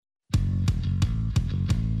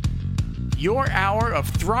Your hour of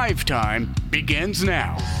Thrive Time begins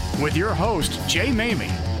now with your host, Jay Maymi,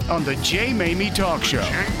 on the Jay Maymi Talk Show.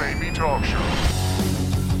 Jay Maymi Talk Show.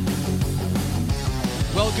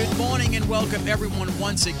 Well, good morning and welcome everyone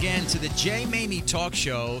once again to the Jay Maymi Talk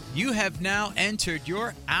Show. You have now entered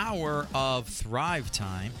your hour of Thrive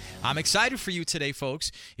Time. I'm excited for you today,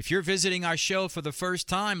 folks. If you're visiting our show for the first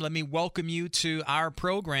time, let me welcome you to our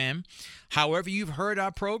program. However, you've heard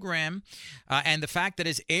our program and the fact that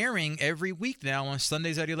it's airing every week now on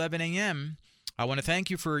Sundays at 11 a.m., I want to thank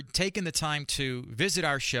you for taking the time to visit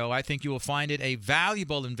our show. I think you will find it a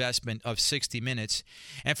valuable investment of 60 minutes.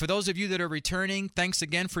 And for those of you that are returning, thanks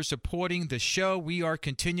again for supporting the show. We are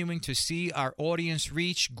continuing to see our audience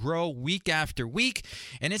reach grow week after week.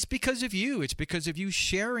 And it's because of you. It's because of you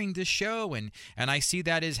sharing the show. And I see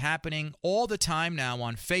that is happening all the time now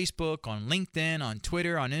on Facebook, on LinkedIn, on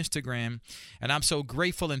Twitter, on Instagram. And I'm so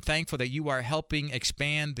grateful and thankful that you are helping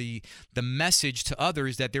expand the message to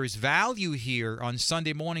others that there is value here on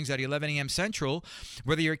Sunday mornings at 11 a.m. Central.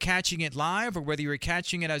 Whether you're catching it live or whether you're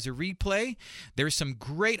catching it as a replay, there's some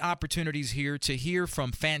great opportunities here to hear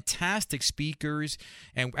from fantastic speakers,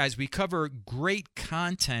 and as we cover great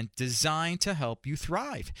content designed to help you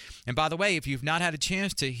thrive. And by the way, if you've not had a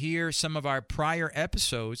chance to hear some of our prior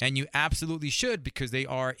episodes, and you absolutely should because they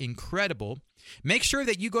are incredible, make sure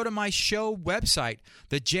that you go to my show website,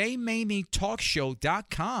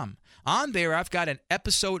 thejaymaymitalkshow.com. On there, I've got an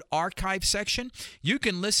episode archive section. You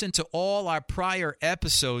can listen to all our prior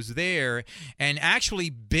episodes there and actually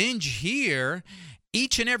binge here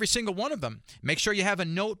each and every single one of them. Make sure you have a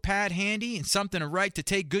notepad handy and something to write to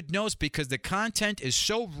take good notes because the content is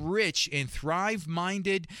so rich in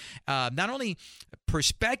thrive-minded, not only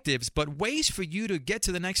perspectives, but ways for you to get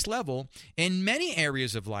to the next level in many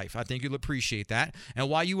areas of life. I think you'll appreciate that. And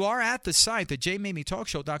while you are at the site, the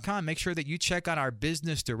jaymaymitalkshow.com, make sure that you check out our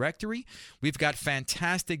business directory. We've got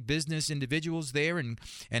fantastic business individuals there and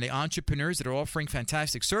the entrepreneurs that are offering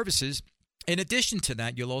fantastic services. In addition to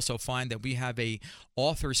that, you'll also find that we have a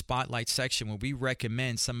author spotlight section where we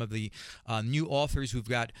recommend some of the new authors who've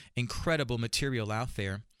got incredible material out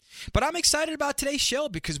there. But I'm excited about today's show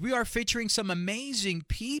because we are featuring some amazing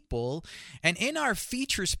people. And in our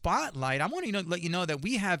feature spotlight, I want to let you know that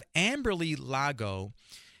we have Amberly Lago.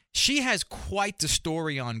 She has quite the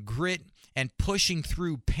story on grit and pushing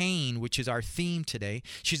through pain, which is our theme today.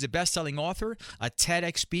 She's a best-selling author, a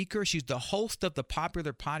TEDx speaker. She's the host of the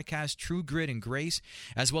popular podcast True Grit and Grace,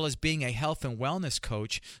 as well as being a health and wellness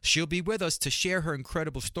coach. She'll be with us to share her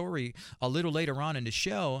incredible story a little later on in the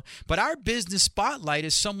show. But our business spotlight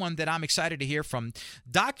is someone that I'm excited to hear from.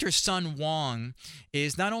 Dr. Sun Wong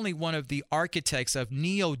is not only one of the architects of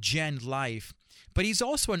Neo-Gen Life, but he's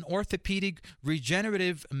also an orthopedic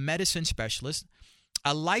regenerative medicine specialist,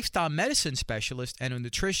 a lifestyle medicine specialist, and a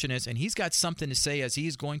nutritionist, and he's got something to say as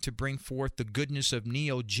he's going to bring forth the goodness of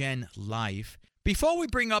Neo-Gen Life. Before we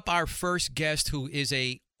bring up our first guest, who is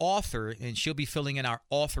a author, and she'll be filling in our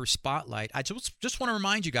author spotlight, I just want to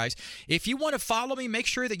remind you guys, if you want to follow me, make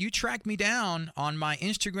sure that you track me down on my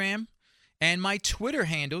Instagram and my Twitter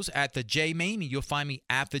handles at the Jay Maymi. You'll find me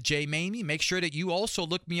at the Jay Maymi. Make sure that you also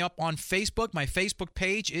look me up on Facebook. My Facebook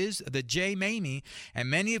page is the Jay Maymi, and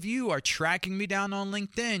many of you are tracking me down on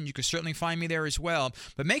LinkedIn. You can certainly find me there as well.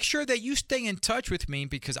 But make sure that you stay in touch with me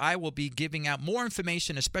because I will be giving out more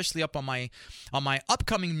information, especially up on my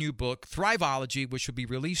upcoming new book, Thriveology, which will be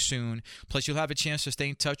released soon. Plus, you'll have a chance to stay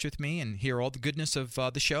in touch with me and hear all the goodness of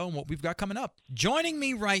the show and what we've got coming up. Joining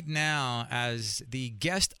me right now as the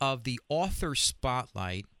guest of the Author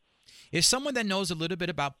Spotlight is someone that knows a little bit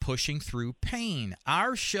about pushing through pain.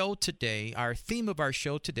 Our show today, our theme of our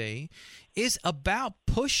show today is about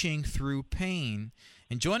pushing through pain.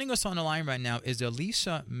 And joining us on the line right now is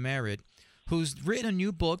Elisa Merritt, who's written a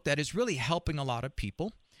new book that is really helping a lot of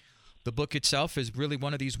people. The book itself is really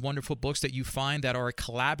one of these wonderful books that you find that are a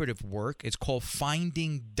collaborative work. It's called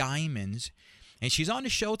Finding Diamonds. And she's on the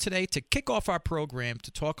show today to kick off our program to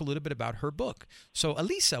talk a little bit about her book. So,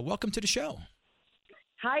 Elisa, welcome to the show.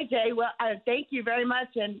 Hi, Jay. Well, thank you very much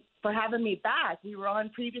and for having me back. We were on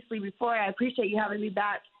previously before. I appreciate you having me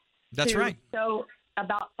back. That's right. So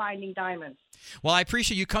about finding diamonds. Well, I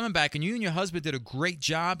appreciate you coming back. And you and your husband did a great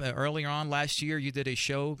job earlier on last year. You did a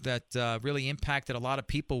show that really impacted a lot of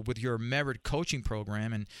people with your Merit coaching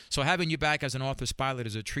program. And so having you back as an author spotlight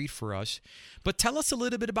is a treat for us. But tell us a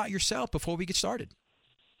little bit about yourself before we get started.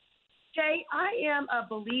 Jay, I am a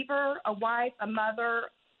believer, a wife, a mother.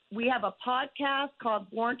 We have a podcast called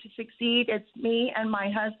Born to Succeed. It's me and my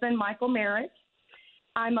husband, Michael Merritt.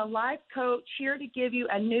 I'm a life coach here to give you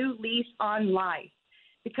a new lease on life,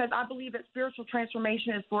 because I believe that spiritual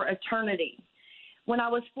transformation is for eternity. When I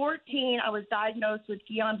was 14, I was diagnosed with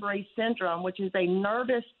Guillain-Barré syndrome, which is a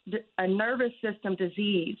nervous system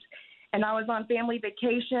disease. And I was on family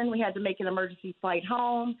vacation. We had to make an emergency flight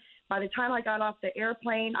home. By the time I got off the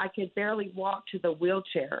airplane, I could barely walk to the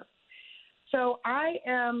wheelchair. So I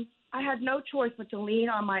had no choice but to lean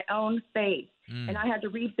on my own faith, and I had to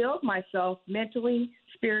rebuild myself mentally,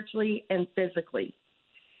 spiritually, and physically.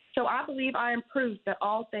 So I believe I am proof that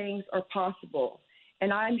all things are possible,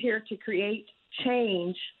 and I'm here to create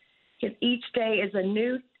change, because each day is a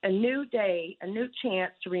new day, a new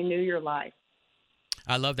chance to renew your life.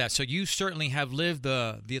 I love that. So you certainly have lived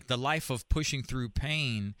the life of pushing through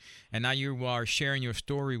pain, and now you are sharing your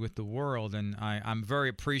story with the world, and I'm very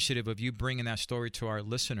appreciative of you bringing that story to our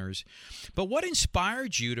listeners. But what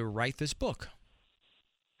inspired you to write this book?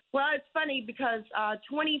 Well, it's funny because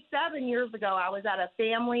 27 years ago, I was at a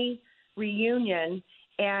family reunion,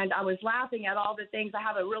 and I was laughing at all the things. I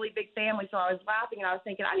have a really big family, so I was laughing, and I was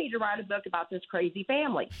thinking, I need to write a book about this crazy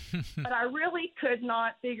family. But I really could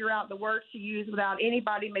not figure out the words to use without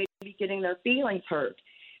anybody maybe getting their feelings hurt.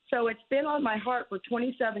 So it's been on my heart for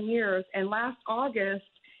 27 years, and last August,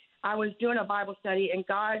 I was doing a Bible study, and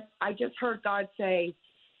I just heard God say,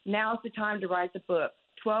 now's the time to write the book.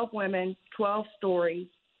 12 women, 12 stories,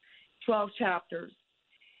 12 chapters.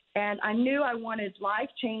 And I knew I wanted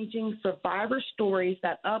life-changing survivor stories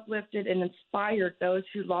that uplifted and inspired those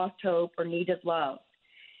who lost hope or needed love.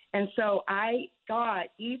 And so I got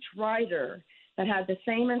each writer that had the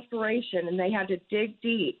same inspiration, and they had to dig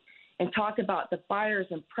deep and talk about the fires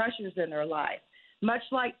and pressures in their life. Much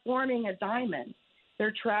like forming a diamond,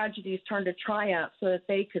 their tragedies turned to triumph so that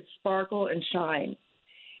they could sparkle and shine.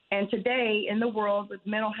 And today, in the world with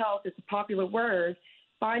mental health is a popular word,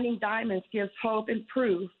 finding diamonds gives hope and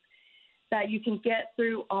proof that you can get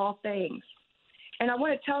through all things. And I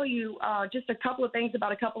want to tell you just a couple of things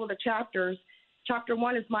about a couple of the chapters. Chapter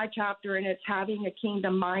 1 is my chapter, and it's having a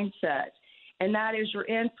kingdom mindset. And that is your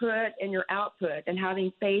input and your output, and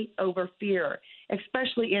having faith over fear,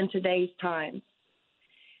 especially in today's times.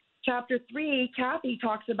 Chapter 3, Kathy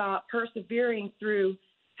talks about persevering through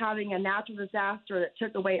having a natural disaster that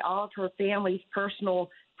took away all of her family's personal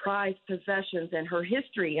prized possessions and her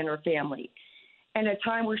history in her family, and a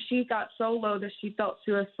time where she got so low that she felt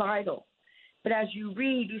suicidal. But as you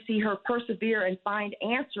read, you see her persevere and find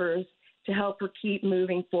answers to help her keep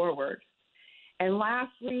moving forward. And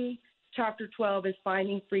lastly, chapter 12 is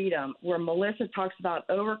Finding Freedom, where Melissa talks about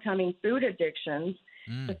overcoming food addictions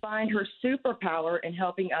to find her superpower in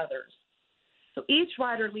helping others. So each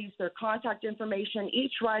writer leaves their contact information.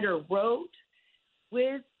 Each writer wrote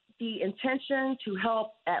with the intention to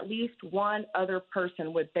help at least one other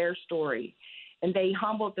person with their story. And they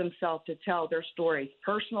humbled themselves to tell their stories,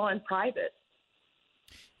 personal and private.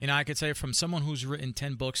 And I could say, from someone who's written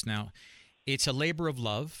 10 books now, it's a labor of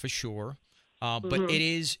love for sure, but it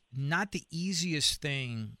is not the easiest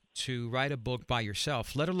thing to write a book by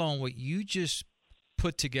yourself, let alone what you just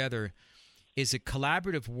put together is a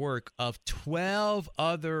collaborative work of 12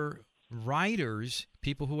 other writers,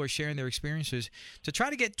 people who are sharing their experiences. To try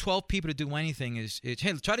to get 12 people to do anything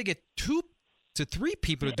try to get 2 to 3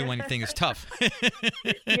 people to do anything is tough.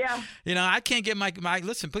 Yeah. You know, I can't get my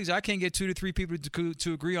listen, please, I can't get 2 to 3 people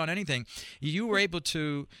to agree on anything. You were able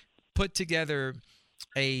to put together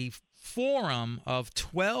a forum of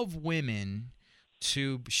 12 women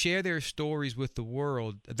to share their stories with the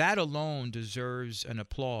world. That alone deserves an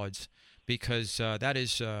applause, because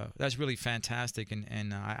that's really fantastic,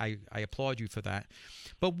 and I applaud you for that.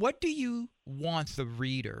 But what do you want the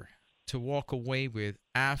reader to walk away with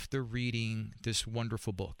after reading this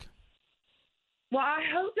wonderful book? Well, I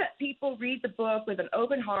hope that people read the book with an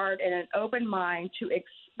open heart and an open mind to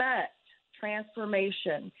expect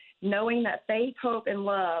transformation, knowing that faith, hope, and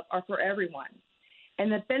love are for everyone.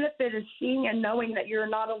 And the benefit is seeing and knowing that you're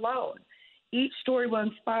not alone. Each story will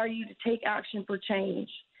inspire you to take action for change.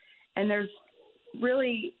 And there's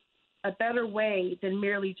really a better way than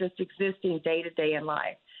merely just existing day to day in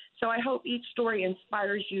life. So I hope each story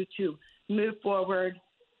inspires you to move forward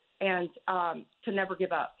and to never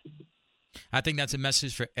give up. I think that's a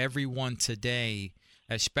message for everyone today,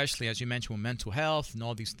 especially, as you mentioned, with mental health and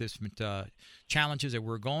all these different challenges that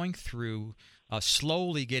we're going through,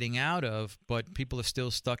 slowly getting out of, but people are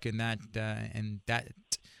still stuck in that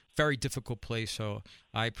very difficult place. So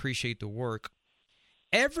I appreciate the work.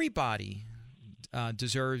 Everybody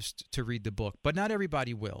deserves to read the book, but not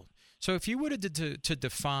everybody will. So if you were to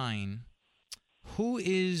define who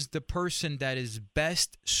is the person that is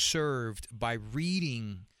best served by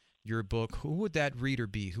reading your book, who would that reader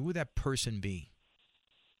be? Who would that person be?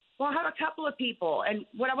 Well, I have a couple of people. And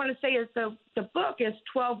what I want to say is the book is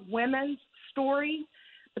 12 women's story,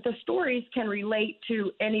 but the stories can relate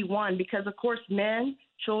to anyone because, of course, men,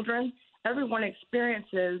 children, everyone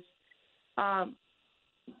experiences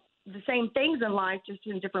the same things in life, just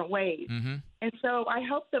in different ways. Mm-hmm. And so I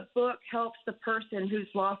hope the book helps the person who's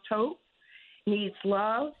lost hope, needs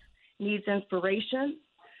love, needs inspiration,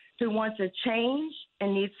 who wants a change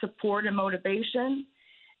and needs support and motivation.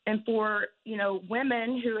 And for,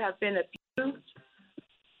 women who have been abused,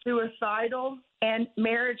 suicidal, and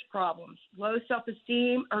marriage problems, low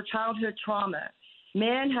self-esteem, or childhood trauma.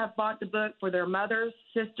 Men have bought the book for their mothers,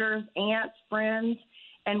 sisters, aunts, friends,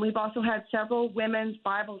 and we've also had several women's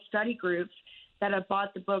Bible study groups that have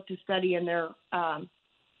bought the book to study in their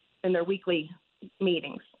weekly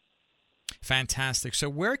meetings. Fantastic. So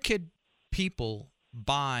where could people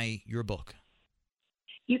buy your book?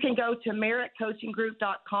 You can go to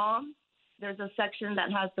meritcoachinggroup.com. There's a section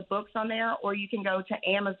that has the books on there, or you can go to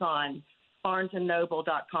Amazon,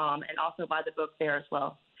 barnesandnoble.com, and also buy the book there as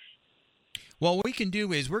well. Well, what we can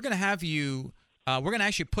do is we're going to have you we're going to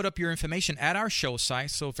actually put up your information at our show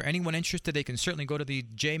site. So for anyone interested, they can certainly go to the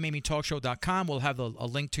JayMaymiTalkShow.com. We'll have a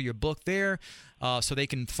link to your book there so they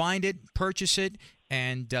can find it, purchase it,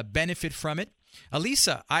 and benefit from it.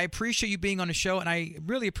 Alisa, I appreciate you being on the show, and I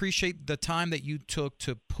really appreciate the time that you took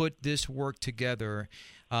to put this work together.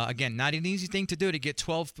 Again, not an easy thing to do, to get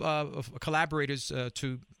 12 collaborators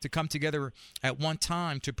to come together at one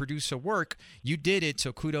time to produce a work. You did it,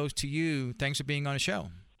 so kudos to you. Thanks for being on the show.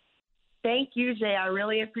 Thank you, Jay. I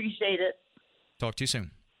really appreciate it. Talk to you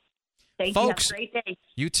soon. Thank Folks, you. Have a great day.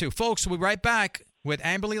 You too. Folks, we'll be right back with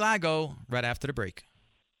Amberly Lago right after the break.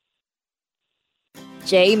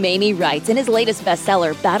 Jay Maymi writes in his latest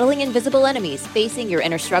bestseller, Battling Invisible Enemies, Facing Your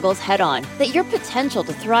Inner Struggles Head-On, that your potential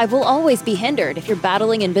to thrive will always be hindered if you're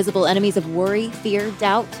battling invisible enemies of worry, fear,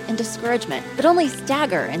 doubt, and discouragement that only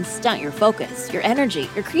stagger and stunt your focus, your energy,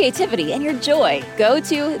 your creativity, and your joy. Go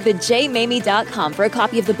to thejaymami.com for a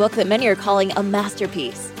copy of the book that many are calling a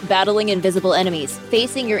masterpiece. Battling Invisible Enemies,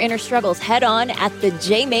 Facing Your Inner Struggles Head-On at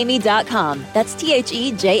thejaymami.com. That's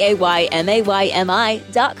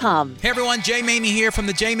TheJayMaymi.com. Hey everyone, Jay Maymi here from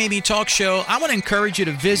the Jay Maymi Talk Show. I want to encourage you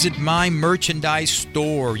to visit my merchandise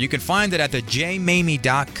store. You can find it at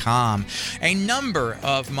thejaymaymi.com. A number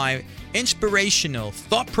of my inspirational,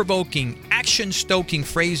 thought-provoking, action-stoking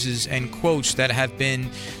phrases and quotes that have been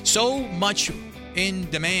so much in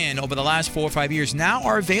demand over the last 4 or 5 years now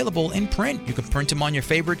are available in print. You can print them on your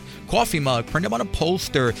favorite coffee mug, print them on a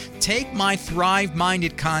poster. Take my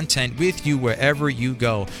Thrive-minded content with you wherever you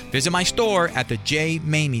go. Visit my store at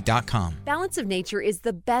thejaymami.com. Balance of Nature is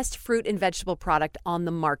the best fruit and vegetable product on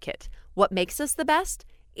the market. What makes us the best?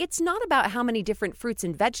 It's not about how many different fruits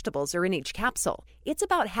and vegetables are in each capsule. It's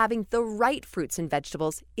about having the right fruits and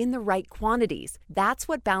vegetables in the right quantities. That's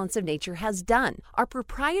what Balance of Nature has done. Our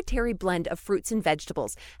proprietary blend of fruits and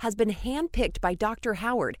vegetables has been handpicked by Dr.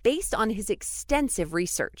 Howard based on his extensive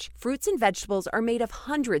research. Fruits and vegetables are made of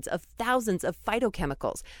hundreds of thousands of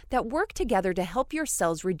phytochemicals that work together to help your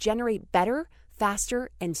cells regenerate better,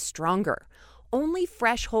 faster, and stronger. Only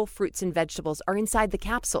fresh whole fruits and vegetables are inside the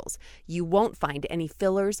capsules. You won't find any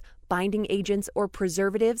fillers, binding agents, or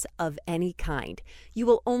preservatives of any kind. You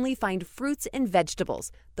will only find fruits and vegetables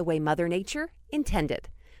the way Mother Nature intended.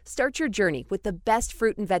 Start your journey with the best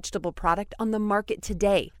fruit and vegetable product on the market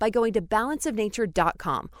today by going to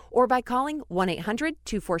balanceofnature.com or by calling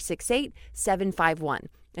 1-800-2468-751.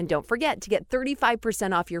 And don't forget to get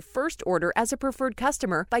 35% off your first order as a preferred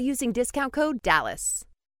customer by using discount code DALLAS.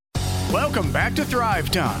 Welcome back to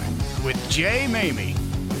Thrive Time with Jay Maymi.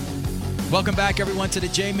 Welcome back, everyone, to the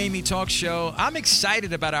Jay Maymi Talk Show. I'm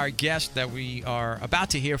excited about our guest that we are about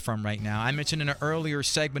to hear from right now. I mentioned in an earlier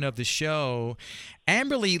segment of the show,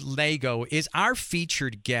 Amberly Lago is our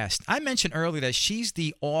featured guest. I mentioned earlier that she's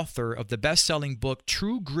the author of the best-selling book,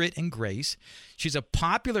 True Grit and Grace. She's a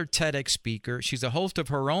popular TEDx speaker. She's a host of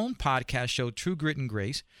her own podcast show, True Grit and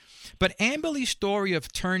Grace. But Amberly's story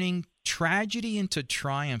of turning tragedy into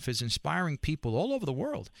triumph is inspiring people all over the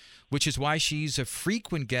world, which is why she's a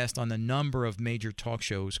frequent guest on a number of major talk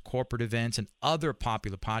shows, corporate events, and other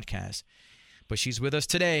popular podcasts. But she's with us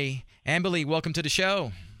today. Amberly, welcome to the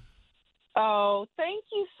show. Oh, thank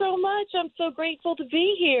you so much. I'm so grateful to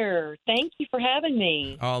be here. Thank you for having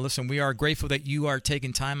me. Oh, listen, we are grateful that you are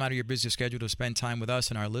taking time out of your busy schedule to spend time with us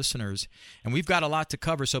and our listeners. And we've got a lot to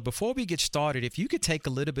cover. So before we get started, if you could take a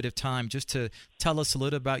little bit of time just to tell us a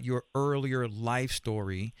little about your earlier life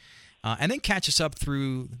story, and then catch us up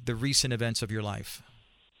through the recent events of your life.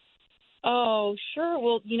 Oh, sure.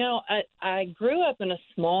 Well, I grew up in a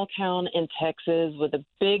small town in Texas with a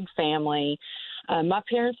big family. My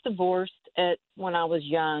parents divorced, when I was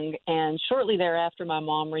young, and shortly thereafter, my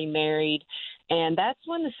mom remarried, and that's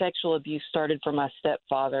when the sexual abuse started from my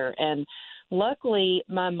stepfather. And luckily,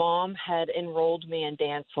 my mom had enrolled me in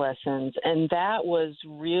dance lessons, and that was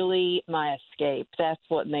really my escape. That's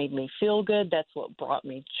what made me feel good. That's what brought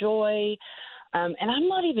me joy. And I'm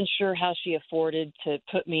not even sure how she afforded to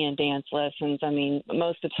put me in dance lessons. I mean,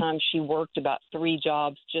 most of the time she worked about 3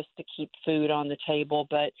 jobs just to keep food on the table.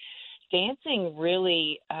 But dancing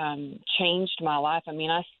really changed my life. I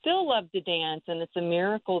mean, I still love to dance, and it's a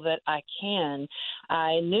miracle that I can.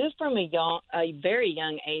 I knew from a very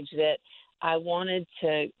young age that I wanted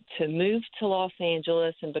to move to Los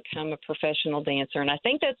Angeles and become a professional dancer. And I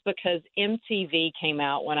think that's because MTV came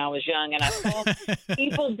out when I was young, and I saw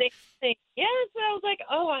people dancing. Yes, I was like,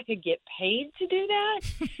 oh, I could get paid to do that.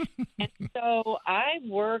 And so I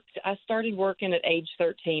started working at age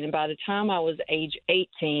 13. And by the time I was age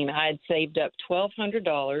 18, I had saved up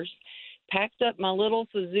 $1,200, packed up my little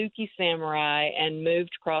Suzuki Samurai, and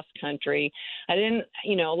moved cross country. I didn't,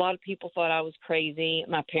 a lot of people thought I was crazy.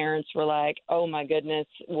 My parents were like, oh my goodness,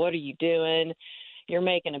 what are you doing? You're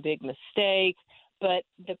making a big mistake. But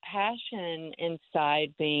the passion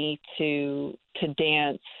inside me to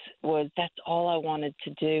dance that's all I wanted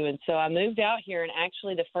to do. And so I moved out here, and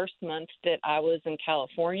actually the first month that I was in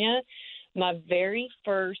California, my very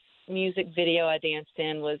first music video I danced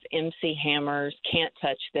in was MC Hammer's Can't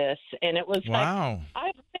Touch This. And it was wow.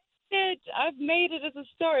 Like, I've made it as a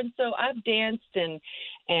star. And so I've danced and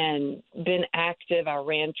been active. I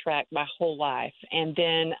ran track my whole life. And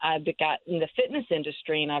then I got in the fitness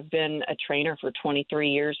industry, and I've been a trainer for 23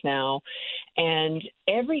 years now. And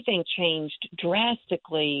everything changed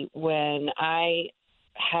drastically when I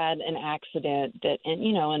had an accident that, and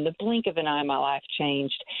in the blink of an eye, my life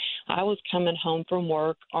changed. I was coming home from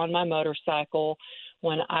work on my motorcycle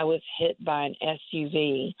when I was hit by an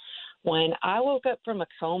SUV. When I woke up from a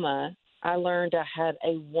coma, I learned I had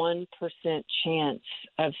a 1% chance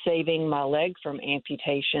of saving my leg from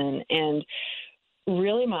amputation. And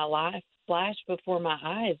really my life flashed before my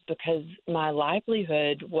eyes because my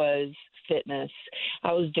livelihood was fitness.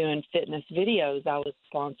 I was doing fitness videos. I was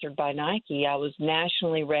sponsored by Nike. I was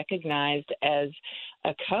nationally recognized as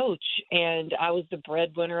a coach, and I was the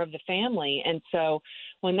breadwinner of the family. And so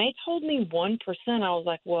when they told me 1%, I was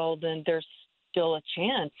like, well, then there's still a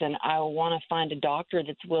chance, and I want to find a doctor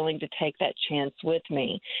that's willing to take that chance with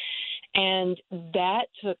me. And that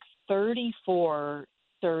took 34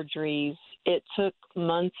 surgeries. It took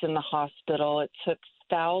months in the hospital. It took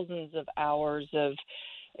thousands of hours of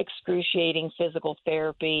excruciating physical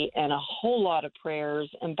therapy and a whole lot of prayers.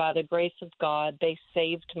 And by the grace of God, they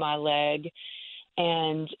saved my leg.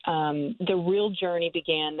 And the real journey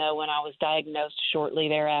began, though, when I was diagnosed shortly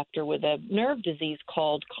thereafter with a nerve disease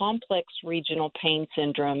called complex regional pain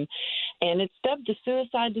syndrome. And it's dubbed a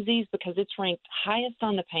suicide disease because it's ranked highest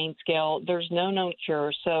on the pain scale. There's no known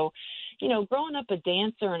cure. So, growing up a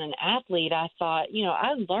dancer and an athlete, I thought,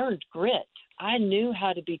 I learned grit. I knew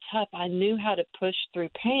how to be tough. I knew how to push through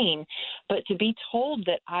pain. But to be told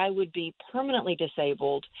that I would be permanently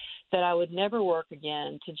disabled, that I would never work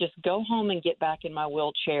again, to just go home and get back in my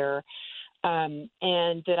wheelchair, and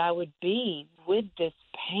that I would be with this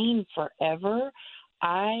pain forever,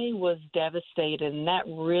 I was devastated. And that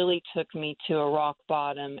really took me to a rock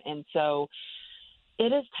bottom. And so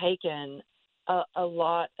it has taken a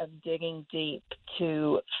lot of digging deep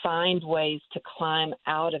to find ways to climb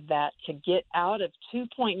out of that, to get out of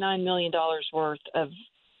 $2.9 million worth of,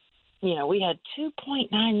 we had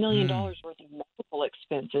 $2.9 million worth of medical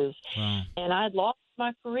expenses. Wow. And I'd lost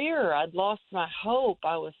my career. I'd lost my hope.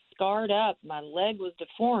 I was scarred up. My leg was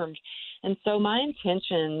deformed. And so my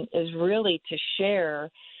intention is really to share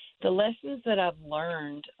the lessons that I've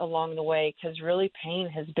learned along the way, because really pain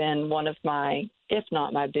has been one of my, if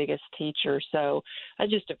not my biggest teacher. So I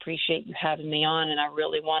just appreciate you having me on, and I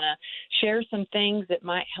really want to share some things that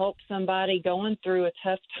might help somebody going through a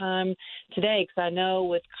tough time today, because I know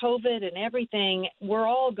with COVID and everything, we're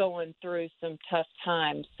all going through some tough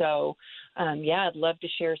times. So, I'd love to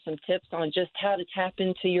share some tips on just how to tap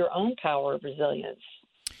into your own power of resilience.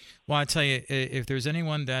 Well, I tell you, if there's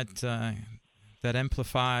anyone that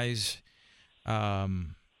amplifies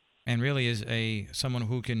and really is someone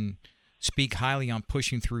who can speak highly on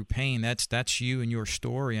pushing through pain, that's you and your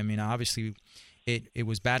story. I mean, obviously it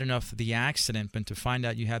was bad enough the accident, but to find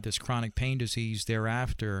out you had this chronic pain disease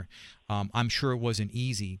thereafter, I'm sure it wasn't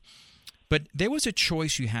easy. But there was a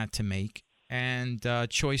choice you had to make, and a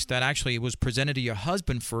choice that actually was presented to your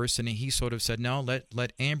husband first, and he sort of said, no,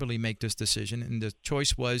 let Amberly make this decision. And the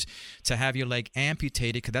choice was to have your leg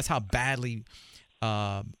amputated, because that's how badly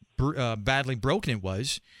broken it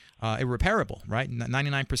was. irreparable, right?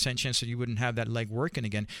 99% chance that you wouldn't have that leg working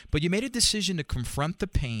again. But you made a decision to confront the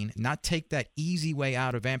pain, not take that easy way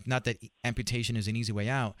out of not that amputation is an easy way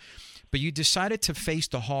out, but you decided to face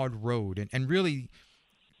the hard road and really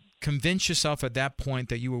convince yourself at that point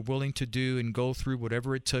that you were willing to do and go through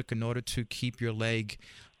whatever it took in order to keep your leg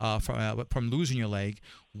from losing your leg.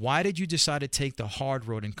 Why did you decide to take the hard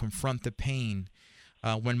road and confront the pain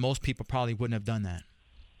when most people probably wouldn't have done that?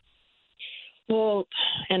 Well,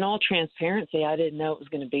 in all transparency, I didn't know it was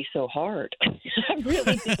going to be so hard. I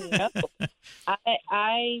really didn't know.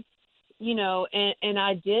 I and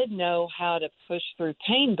I did know how to push through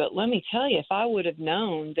pain, but let me tell you, if I would have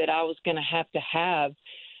known that I was going to have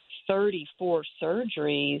 34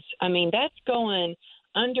 surgeries, I mean, that's going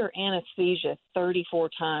under anesthesia 34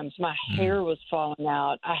 times. My hair was falling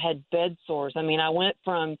out. I had bed sores. I mean, I went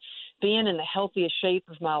from being in the healthiest shape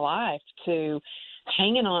of my life to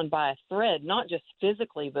hanging on by a thread, not just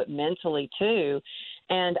physically, but mentally too.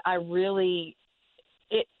 And I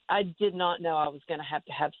did not know I was going to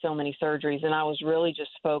have so many surgeries. And I was really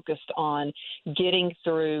just focused on getting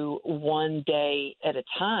through one day at a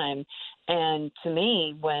time. And to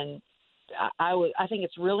me, when I think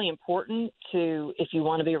it's really important to, if you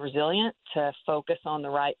want to be resilient, to focus on the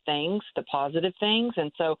right things, the positive things.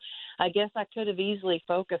 And so I guess I could have easily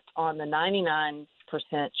focused on the 99%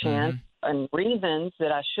 chance and reasons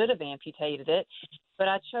that I should have amputated it, but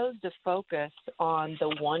I chose to focus on the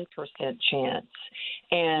 1% chance.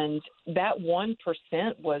 And that 1%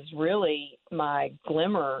 was really my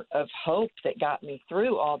glimmer of hope that got me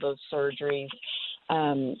through all those surgeries.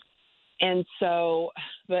 And so,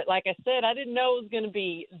 but like I said, I didn't know it was going to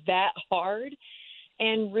be that hard.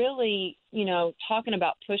 And really, talking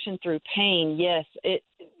about pushing through pain, yes,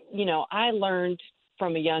 I learned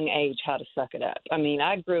from a young age how to suck it up. I mean,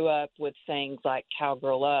 I grew up with things like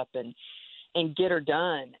cowgirl up and get her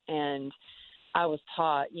done. And I was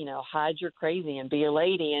taught, hide your crazy and be a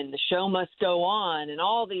lady and the show must go on and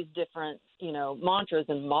all these different, mantras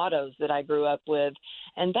and mottos that I grew up with.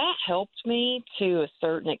 And that helped me to a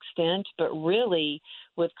certain extent. But really,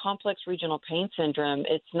 with complex regional pain syndrome,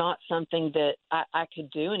 it's not something that I could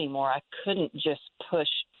do anymore. I couldn't just push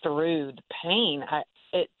through the pain.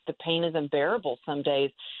 The pain is unbearable some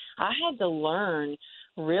days. I had to learn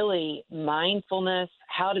really mindfulness,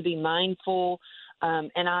 how to be mindful,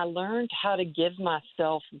 and I learned how to give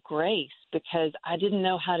myself grace because I didn't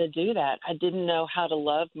know how to do that. I didn't know how to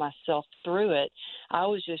love myself through it. I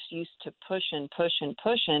was just used to pushing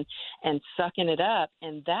and sucking it up,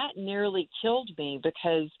 and that nearly killed me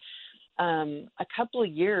because a couple of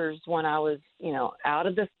years when I was, out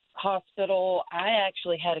of the hospital, I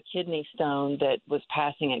actually had a kidney stone that was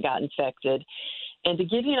passing and got infected. And to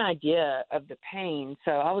give you an idea of the pain,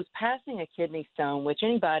 so I was passing a kidney stone, which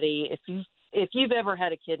anybody, if you've ever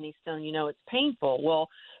had a kidney stone, it's painful. Well,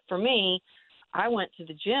 for me, I went to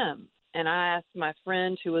the gym and I asked my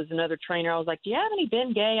friend who was another trainer, I was like, do you have any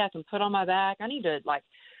Bengay I can put on my back? I need to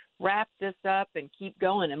wrap this up and keep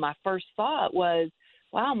going. And my first thought was,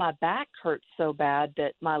 wow, my back hurts so bad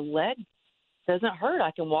that my leg doesn't hurt.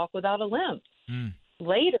 I can walk without a limp.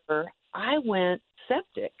 Later, I went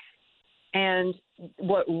septic. And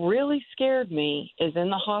what really scared me is in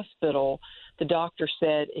the hospital, the doctor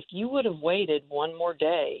said, if you would have waited one more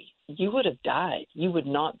day, you would have died. You would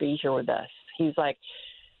not be here with us. He's like,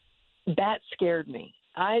 that scared me.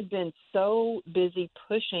 I had been so busy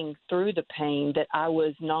pushing through the pain that I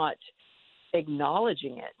was not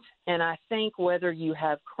acknowledging it. And I think whether you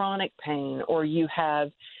have chronic pain or you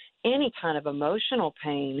have any kind of emotional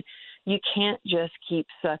pain, you can't just keep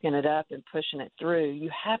sucking it up and pushing it through. You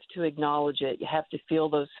have to acknowledge it. You have to feel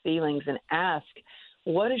those feelings and ask,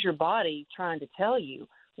 what is your body trying to tell you?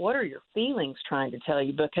 What are your feelings trying to tell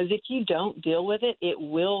you? Because if you don't deal with it, it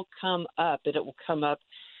will come up. It will come up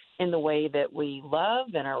in the way that we love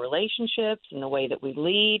and our relationships and the way that we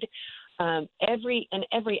lead,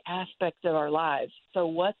 every aspect of our lives. So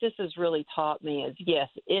what this has really taught me is, yes,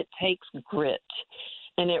 it takes grit.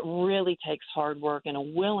 And it really takes hard work and a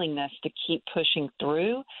willingness to keep pushing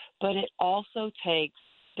through, but it also takes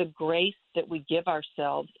the grace that we give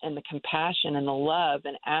ourselves and the compassion and the love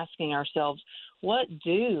and asking ourselves, what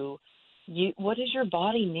does your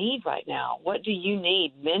body need right now? What do you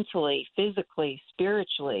need mentally, physically,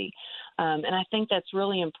 spiritually? And I think that's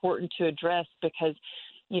really important to address because,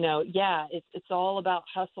 it's all about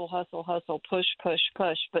hustle,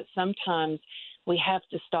 push, but sometimes we have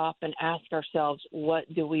to stop and ask ourselves,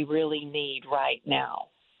 what do we really need right now?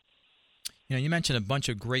 You mentioned a bunch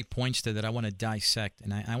of great points there that I want to dissect,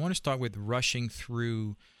 and I want to start with rushing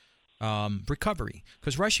through recovery,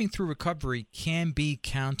 because rushing through recovery can be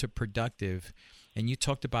counterproductive and you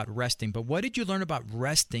talked about resting. But what did you learn about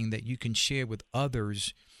resting that you can share with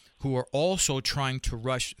others who are also trying to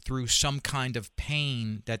rush through some kind of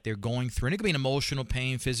pain that they're going through? And it could be an emotional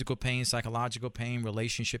pain, physical pain, psychological pain,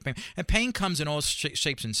 relationship pain. And pain comes in all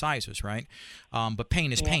shapes and sizes, right? But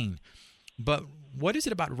pain is pain. But what is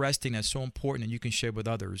it about resting that's so important that you can share with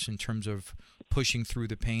others in terms of pushing through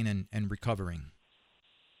the pain and recovering?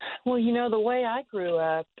 Well, the way I grew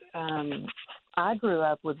up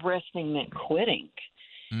with resting meant quitting.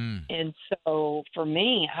 And so for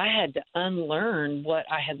me, I had to unlearn what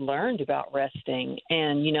I had learned about resting.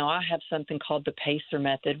 And, I have something called the PACER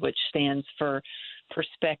method, which stands for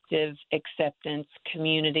perspective, acceptance,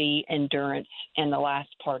 community, endurance, and the last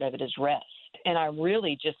part of it is rest. And I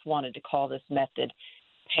really just wanted to call this method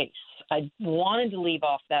PACE. I wanted to leave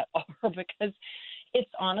off that R because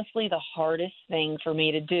it's honestly the hardest thing for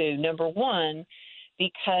me to do. Number one,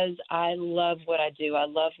 because I love what I do. I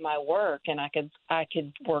love my work, and I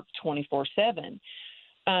could work 24/7.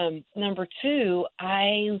 Number two,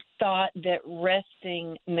 I thought that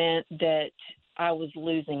resting meant that I was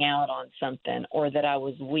losing out on something, or that I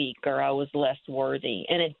was weak, or I was less worthy.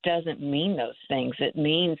 And it doesn't mean those things. It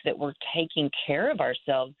means that we're taking care of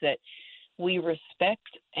ourselves, that we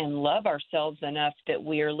respect and love ourselves enough that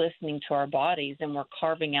we are listening to our bodies and we're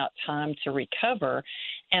carving out time to recover.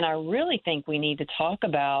 And I really think we need to talk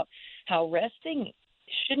about how resting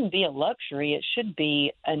shouldn't be a luxury. It should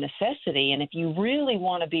be a necessity. And if you really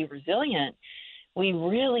want to be resilient, we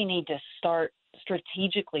really need to start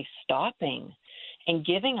strategically stopping and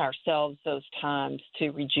giving ourselves those times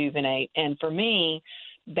to rejuvenate. And for me,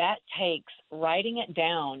 that takes writing it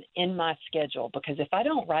down in my schedule, because if I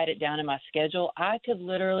don't write it down in my schedule, I could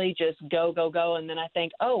literally just go. And then I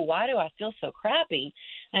think, oh, why do I feel so crappy?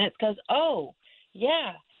 And it's because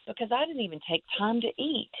I didn't even take time to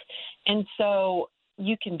eat. And so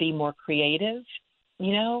you can be more creative.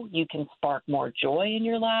 You can spark more joy in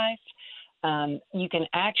your life. You can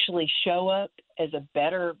actually show up as a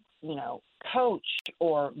better, coach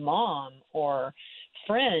or mom or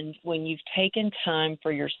friend when you've taken time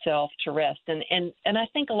for yourself to rest. And I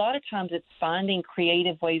think a lot of times it's finding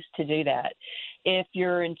creative ways to do that. If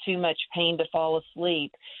you're in too much pain to fall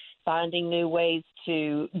asleep, finding new ways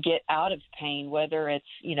to get out of pain, whether it's,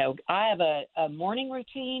 I have a morning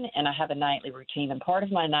routine and I have a nightly routine. And part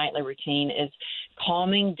of my nightly routine is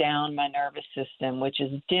calming down my nervous system, which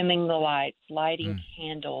is dimming the lights, lighting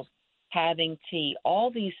candles, having tea, all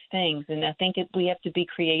these things. And I think we have to be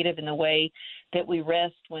creative in the way that we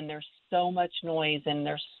rest when there's so much noise and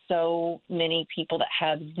there's so many people that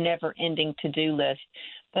have never-ending to-do lists.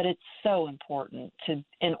 But it's so important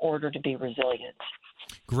in order to be resilient.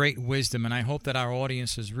 Great wisdom, and I hope that our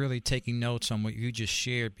audience is really taking notes on what you just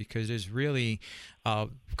shared, because it's really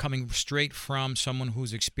coming straight from someone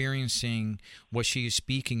who's experiencing what she is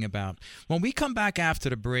speaking about. When we come back after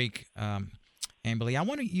the break, Amberly, I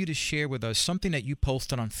wanted you to share with us something that you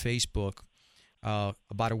posted on Facebook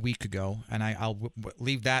about a week ago, and I'll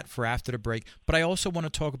leave that for after the break. But I also want to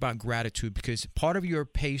talk about gratitude, because part of your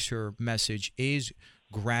PACER message is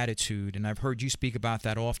gratitude, and I've heard you speak about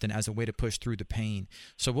that often as a way to push through the pain.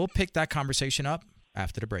 So we'll pick that conversation up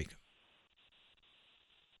after the break.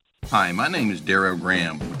 Hi, my name is Darrell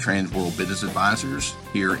Graham with Transworld Business Advisors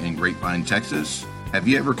here in Grapevine, Texas. Have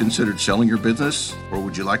you ever considered selling your business, or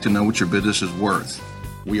would you like to know what your business is worth?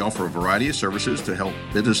 We offer a variety of services to help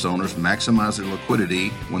business owners maximize their liquidity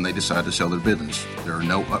when they decide to sell their business. There are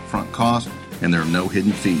no upfront costs and there are no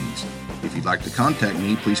hidden fees. If you'd like to contact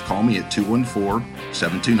me, please call me at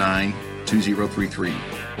 214-729-2033,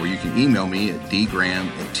 or you can email me at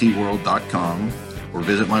dgraham@tworld.com or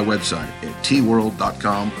visit my website at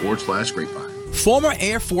tworld.com/grapevine. Former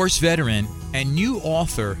Air Force veteran and new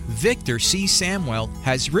author Victor C. Samuel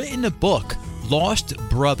has written a book, Lost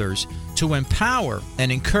Brothers, to empower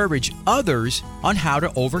and encourage others on how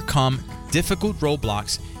to overcome difficult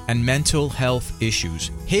roadblocks and mental health issues.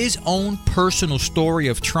 His own personal story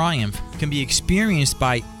of triumph can be experienced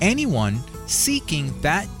by anyone seeking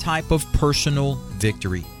that type of personal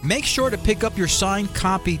victory. Make sure to pick up your signed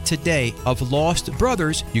copy today of Lost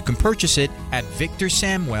Brothers. You can purchase it at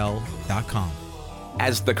victorsamuel.com.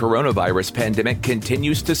 As the coronavirus pandemic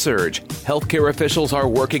continues to surge, healthcare officials are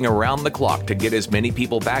working around the clock to get as many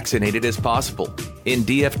people vaccinated as possible. In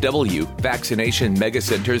DFW, vaccination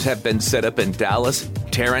megacenters have been set up in Dallas,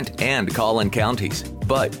 Tarrant, and Collin counties.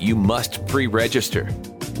 But you must pre-register.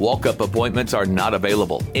 Walk-up appointments are not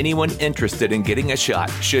available. Anyone interested in getting a shot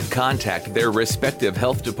should contact their respective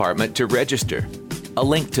health department to register. A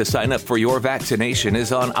link to sign up for your vaccination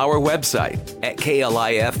is on our website at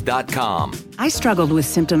klif.com. I struggled with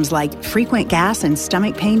symptoms like frequent gas and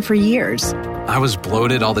stomach pain for years. I was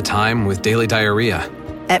bloated all the time with daily diarrhea.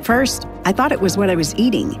 At first, I thought it was what I was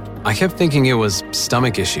eating. I kept thinking it was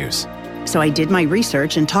stomach issues. So I did my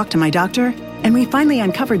research and talked to my doctor, and we finally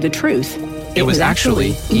uncovered the truth. It was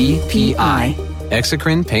actually EPI.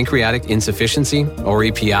 Exocrine pancreatic insufficiency, or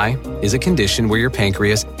EPI, is a condition where your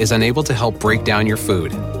pancreas is unable to help break down your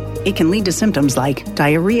food. It can lead to symptoms like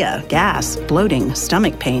diarrhea, gas, bloating,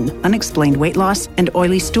 stomach pain, unexplained weight loss, and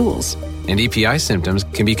oily stools. And EPI symptoms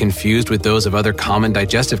can be confused with those of other common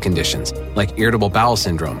digestive conditions, like irritable bowel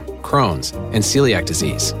syndrome, Crohn's, and celiac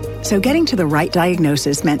disease. So getting to the right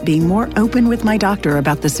diagnosis meant being more open with my doctor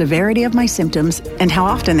about the severity of my symptoms and how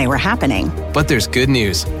often they were happening. But there's good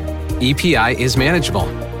news. EPI is manageable,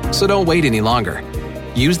 so don't wait any longer.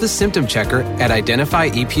 Use the symptom checker at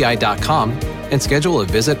identifyepi.com and schedule a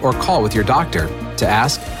visit or call with your doctor to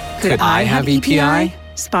ask, could I have EPI?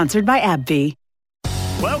 Sponsored by AbbVie.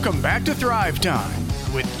 Welcome back to Thrive Time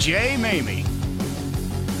with Jay Maymi.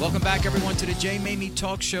 Welcome back, everyone, to the Jay Maymi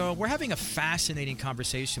Talk Show. We're having a fascinating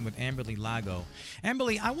conversation with Amberly Lago.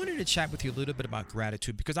 Amberly, I wanted to chat with you a little bit about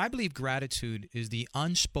gratitude because I believe gratitude is the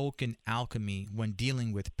unspoken alchemy when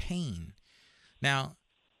dealing with pain. Now,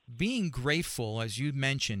 being grateful, as you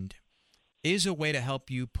mentioned, is a way to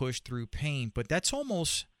help you push through pain, but that's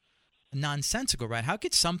almost nonsensical, right? How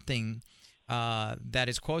could something that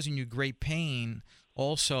is causing you great pain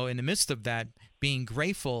also, in the midst of that, being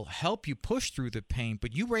grateful, help you push through the pain,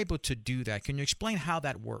 but you were able to do that? Can you explain how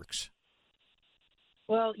that works?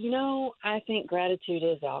 Well, I think gratitude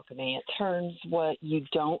is alchemy. It turns what you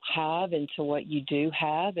don't have into what you do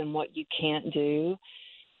have, and what you can't do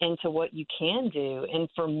into what you can do. And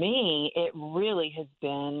for me, it really has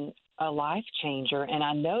been a life changer. And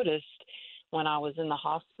I noticed when I was in the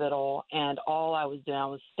hospital and all I was doing, I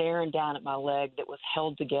was staring down at my leg that was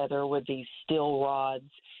held together with these steel rods.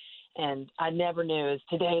 And I never knew, is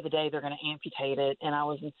today the day they're going to amputate it? And I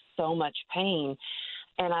was in so much pain.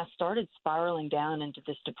 And I started spiraling down into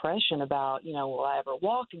this depression about, will I ever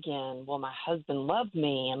walk again? Will my husband love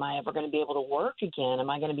me? Am I ever going to be able to work again? Am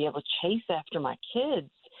I going to be able to chase after my kids?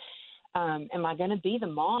 Am I going to be the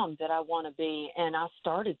mom that I want to be? And I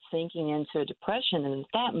started sinking into a depression. And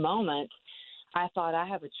at that moment, I thought, I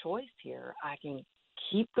have a choice here. I can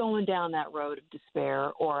keep going down that road of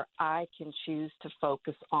despair, or I can choose to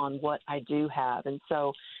focus on what I do have. And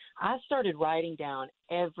so I started writing down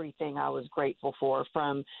everything I was grateful for,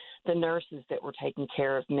 from the nurses that were taking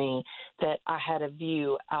care of me, that I had a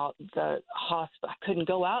view out the hospital. I couldn't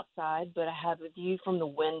go outside, but I had a view from the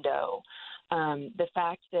window. The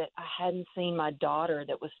fact that I hadn't seen my daughter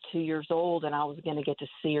that was 2 years old, and I was going to get to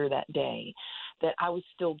see her that day, that I was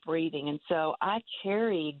still breathing. And so I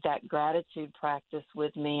carried that gratitude practice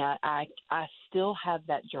with me. I still have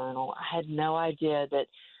that journal. I had no idea that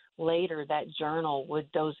later that journal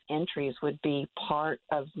those entries would be part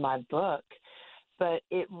of my book. But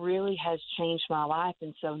it really has changed my life.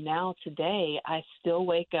 And so now today I still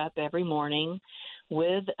wake up every morning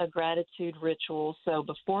with a gratitude ritual. So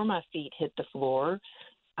before my feet hit the floor,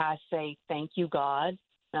 I say, thank you, God.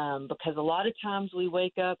 Because a lot of times we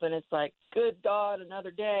wake up and it's like, good God,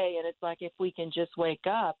 another day. And it's like, if we can just wake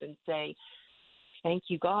up and say, thank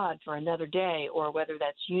you, God, for another day, or whether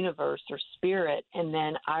that's universe or spirit. And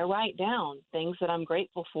then I write down things that I'm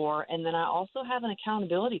grateful for. And then I also have an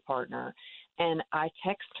accountability partner, and I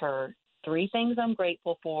text her 3 things I'm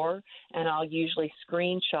grateful for, and I'll usually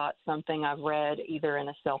screenshot something I've read either in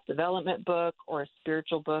a self-development book or a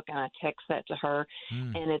spiritual book, and I text that to her.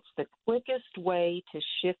 And it's the quickest way to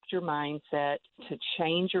shift your mindset, to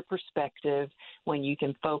change your perspective when you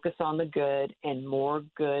can focus on the good, and more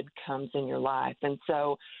good comes in your life. And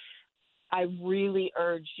so I really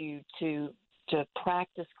urge you to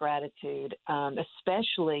practice gratitude,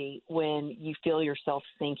 especially when you feel yourself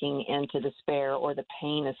sinking into despair or the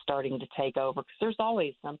pain is starting to take over, because there's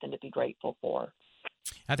always something to be grateful for.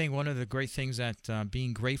 I think one of the great things that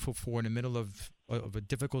being grateful for in the middle of a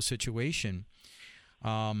difficult situation,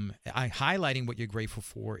 highlighting what you're grateful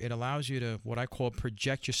for, it allows you to, what I call,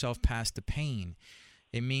 project yourself past the pain.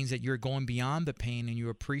 It means that you're going beyond the pain and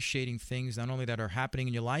you're appreciating things not only that are happening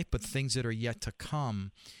in your life, but things that are yet to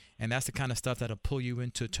come. And that's the kind of stuff that'll pull you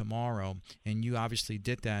into tomorrow. And you obviously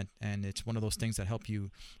did that. And it's one of those things that help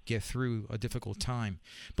you get through a difficult time.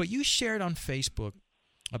 But you shared on Facebook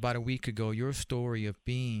about a week ago your story of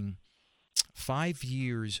being 5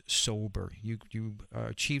 years sober. You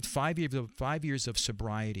achieved 5 years of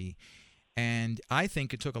sobriety. And I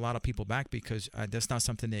think it took a lot of people back because that's not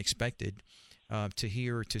something they expected to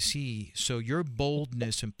hear or to see. So your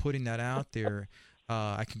boldness in putting that out there,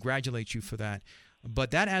 I congratulate you for that.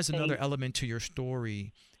 But that adds another element to your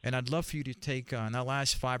story. And I'd love for you to take, in the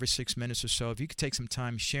last 5 or 6 minutes or so, if you could take some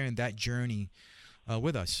time sharing that journey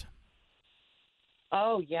with us.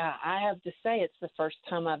 Oh, yeah. I have to say it's the first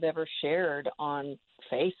time I've ever shared on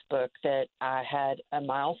Facebook that I had a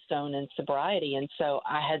milestone in sobriety. And so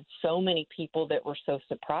I had so many people that were so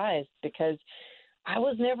surprised because I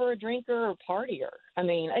was never a drinker or partier. I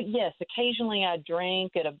mean, yes, occasionally I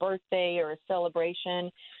drank at a birthday or a celebration,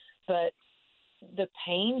 but the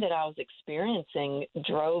pain that I was experiencing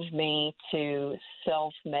drove me to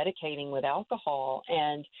self-medicating with alcohol.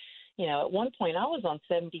 And you know, at one point I was on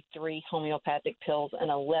 73 homeopathic pills and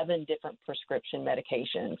 11 different prescription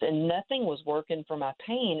medications, and nothing was working for my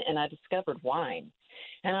pain, and I discovered wine.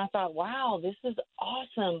 And I thought, wow, this is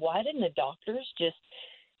awesome. Why didn't the doctors just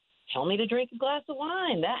tell me to drink a glass of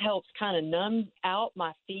wine? That helps kind of numb out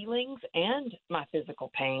my feelings and my physical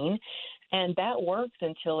pain. And that worked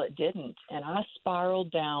until it didn't. And I spiraled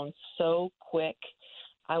down so quick.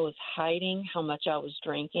 I was hiding how much I was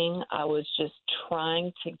drinking. I was just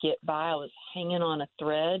trying to get by. I was hanging on a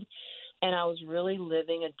thread, and I was really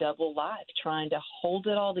living a double life, trying to hold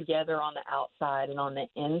it all together on the outside, and on the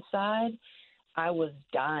inside, I was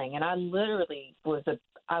dying. And I literally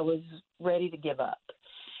I was ready to give up.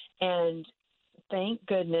 And thank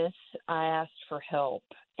goodness I asked for help.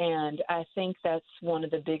 And I think that's one of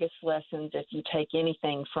the biggest lessons if you take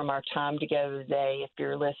anything from our time together today. If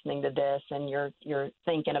you're listening to this and you're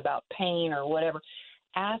thinking about pain or whatever,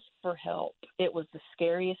 ask for help. It was the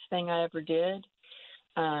scariest thing I ever did.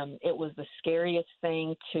 It was the scariest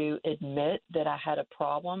thing to admit that I had a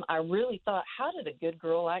problem. I really thought, how did a good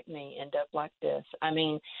girl like me end up like this? I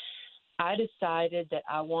mean, I decided that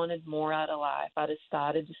I wanted more out of life. I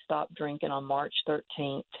decided to stop drinking on March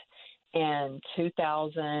 13th. In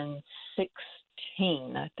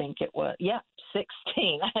 2016, I think it was. Yeah,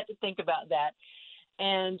 16. I had to think about that.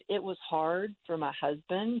 And it was hard for my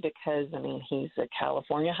husband because, I mean, he's a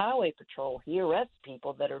California Highway Patrol. He arrests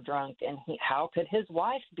people that are drunk. And how could his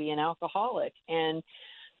wife be an alcoholic? And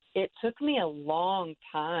it took me a long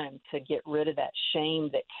time to get rid of that shame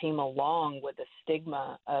that came along with the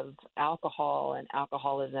stigma of alcohol and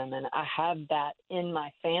alcoholism. And I have that in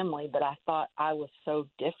my family, but I thought I was so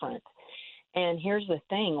different. And here's the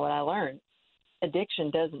thing, what I learned,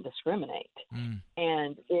 addiction doesn't discriminate.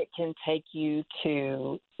 And it can take you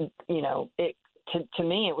to, you know, to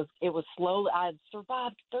me, it was slowly, I had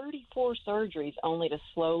survived 34 surgeries only to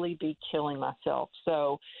slowly be killing myself.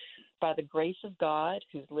 So by the grace of God,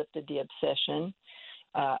 who's lifted the obsession,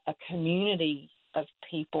 a community of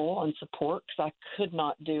people and support, because I could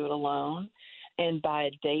not do it alone, and by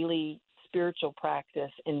a daily spiritual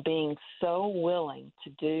practice and being so willing to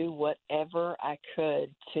do whatever I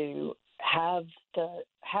could to have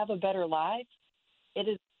a better life, it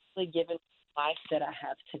has really given me the life that I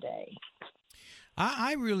have today.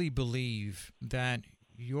 I really believe that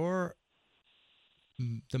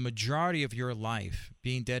the majority of your life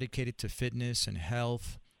being dedicated to fitness and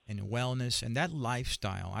health and wellness and that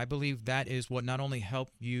lifestyle, I believe that is what not only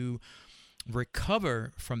helped you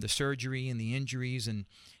recover from the surgery and the injuries and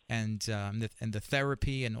the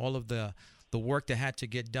therapy and all of the work that had to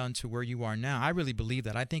get done to where you are now. I really believe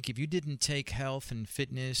that. I think if you didn't take health and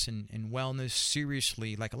fitness and wellness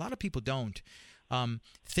seriously, like a lot of people don't,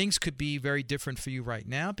 things could be very different for you right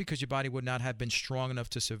now because your body would not have been strong enough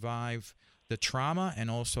to survive the trauma and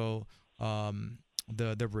also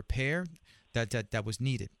the repair that was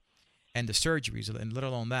needed and the surgeries, and let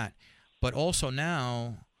alone that. But also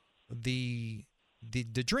now the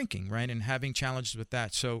drinking, right, and having challenges with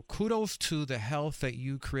that. So kudos to the health that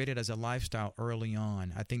you created as a lifestyle early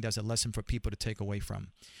on. I think that's a lesson for people to take away from.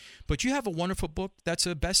 But you have a wonderful book that's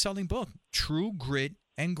a best-selling book, True Grit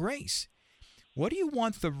and Grace. What do you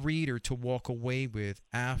want the reader to walk away with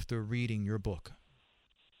after reading your book?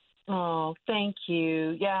 Oh, thank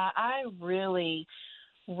you. Yeah, I really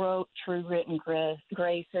wrote True Grit and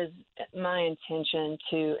Grace as my intention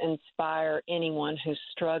to inspire anyone who's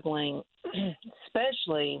struggling,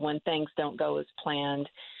 especially when things don't go as planned,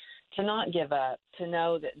 to not give up, to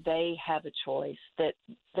know that they have a choice, that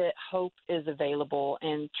hope is available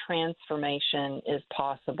and transformation is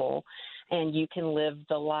possible, and you can live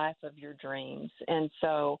the life of your dreams. And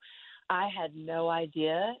so I had no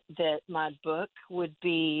idea that my book would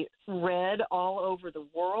be read all over the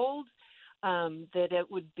world, that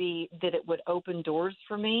it would open doors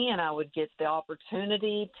for me, and I would get the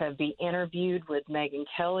opportunity to be interviewed with Megyn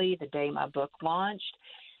Kelly the day my book launched.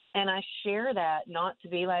 And I share that not to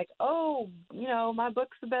be like, oh, you know, my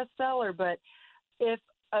book's the bestseller, but if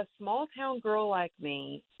a small town girl like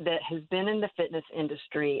me that has been in the fitness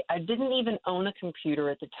industry, I didn't even own a computer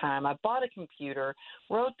at the time. I bought a computer,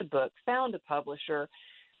 wrote the book, found a publisher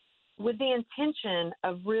with the intention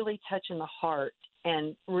of really touching the heart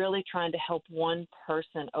and really trying to help one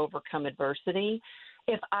person overcome adversity.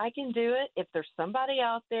 If I can do it, if there's somebody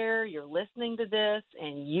out there, you're listening to this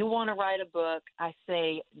and you want to write a book, I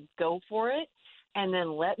say go for it. And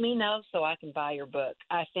then let me know so I can buy your book.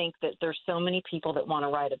 I think that there's so many people that want to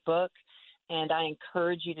write a book, and I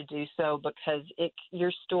encourage you to do so because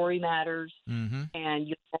your story matters and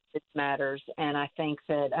your message matters. And I think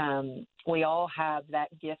that we all have that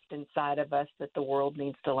gift inside of us that the world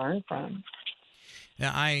needs to learn from.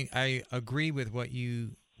 Now, I agree with what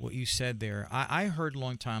you said there. I heard a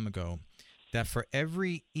long time ago that for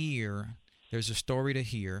every ear, there's a story to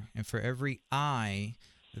hear, and for every eye,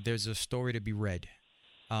 there's a story to be read.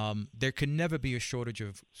 There can never be a shortage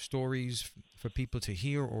of stories for people to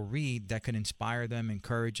hear or read that can inspire them,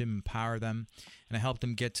 encourage them, empower them, and help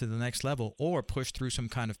them get to the next level or push through some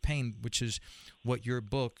kind of pain, which is what your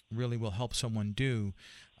book really will help someone do.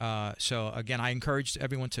 So, again, I encourage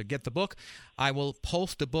everyone to get the book. I will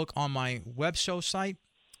post the book on my website site.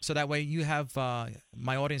 So that way you have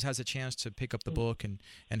my audience has a chance to pick up the book and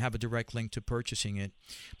have a direct link to purchasing it.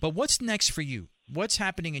 But what's next for you? What's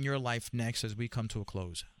happening in your life next as we come to a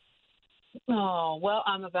close? Oh, well,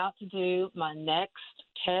 I'm about to do my next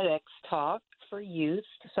TEDx talk for youth.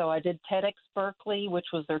 So I did TEDx Berkeley, which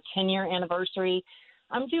was their 10-year anniversary.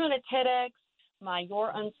 I'm doing a TEDx. My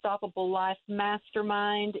Your Unstoppable Life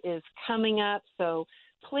Mastermind is coming up. So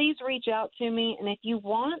please reach out to me. And if you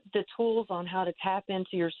want the tools on how to tap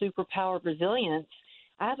into your superpower resilience,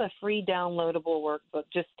 I have a free downloadable workbook.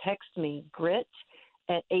 Just text me, GRIT,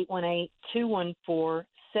 at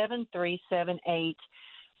 818-214-7378.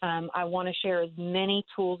 I want to share as many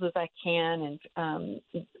tools as I can and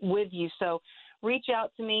with you. So reach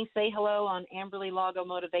out to me, say hello on Amberly Lago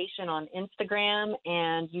Motivation on Instagram,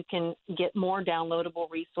 and you can get more downloadable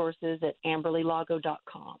resources at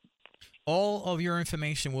amberlylago.com. All of your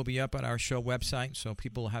information will be up at our show website, so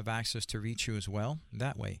people have access to reach you as well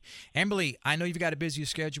that way. Amberly, I know you've got a busy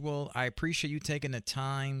schedule. I appreciate you taking the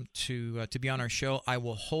time to be on our show. I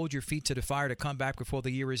will hold your feet to the fire to come back before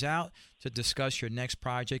the year is out to discuss your next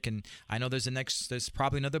project. And I know there's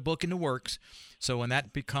probably another book in the works. So when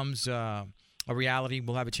that becomes a reality,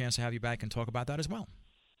 we'll have a chance to have you back and talk about that as well.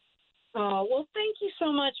 Oh, well, thank you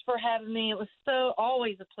so much for having me. It was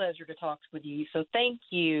always a pleasure to talk with you, so thank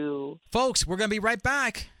you. Folks, we're going to be right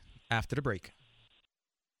back after the break.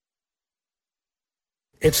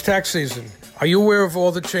 It's tax season. Are you aware of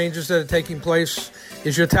all the changes that are taking place?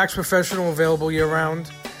 Is your tax professional available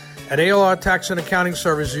year-round? At ALR Tax and Accounting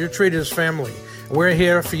Services, you're treated as family. We're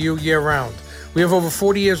here for you year-round. We have over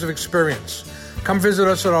 40 years of experience. Come visit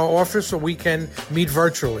us at our office, or we can meet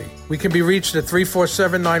virtually. We can be reached at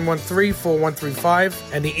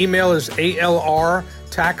 347-913-4135, and the email is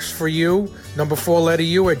alrtaxforyou, number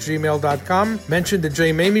 4-letter-u, @gmail.com. Mention the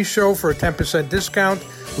Jay Maymi Show for a 10% discount.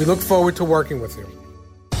 We look forward to working with you.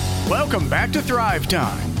 Welcome back to Thrive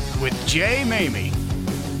Time with Jay Maymi.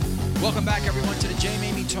 Welcome back, everyone, to the Jay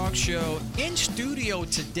Maymi Talk Show. In studio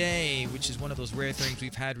today, which is one of those rare things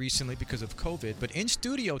we've had recently because of COVID, but in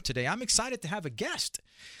studio today, I'm excited to have a guest.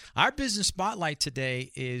 Our business spotlight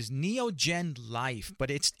today is Neogen Life, but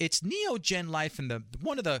it's Neogen Life, and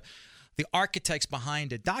one of the architects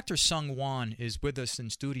behind it, Dr. Sung Won, is with us in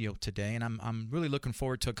studio today, and I'm really looking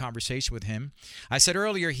forward to a conversation with him. I said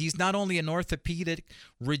earlier, he's not only an orthopedic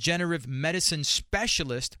regenerative medicine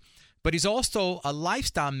specialist, but he's also a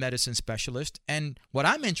lifestyle medicine specialist. And what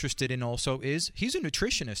I'm interested in also is he's a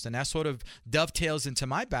nutritionist, and that sort of dovetails into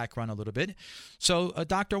my background a little bit. So,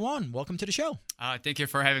 Dr. Won, welcome to the show. Thank you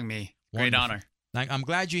for having me. Great Wonderful. honor. I'm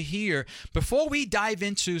glad you're here. Before we dive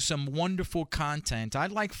into some wonderful content,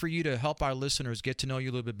 I'd like for you to help our listeners get to know you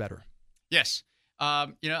a little bit better. Yes. I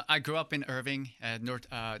grew up in Irving, North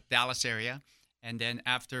Dallas area. And then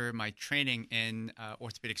after my training in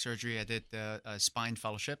orthopedic surgery, I did the spine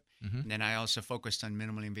fellowship. Mm-hmm. And then I also focused on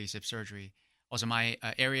minimally invasive surgery. Also, my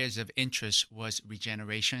areas of interest was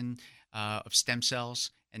regeneration of stem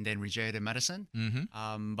cells and then regenerative medicine.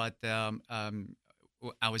 Mm-hmm. But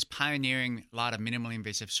I was pioneering a lot of minimally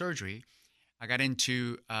invasive surgery. I got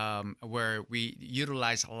into where we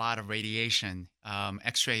utilize a lot of radiation,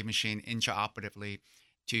 X-ray machine intraoperatively,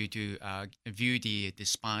 to view the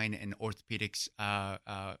spine and orthopedics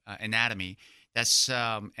anatomy. That's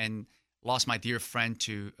and lost my dear friend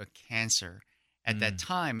to cancer at that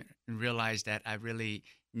time, and realized that I really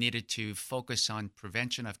needed to focus on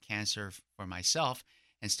prevention of cancer for myself,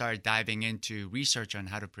 and started diving into research on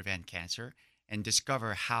how to prevent cancer. and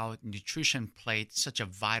discover how nutrition played such a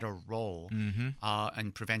vital role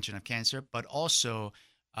in prevention of cancer, but also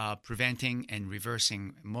preventing and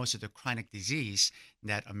reversing most of the chronic disease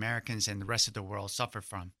that Americans and the rest of the world suffer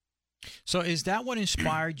from. So is that what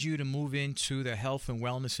inspired you to move into the health and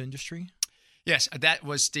wellness industry? Yes, that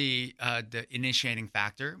was the initiating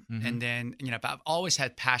factor. And then, I've always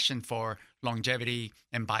had passion for longevity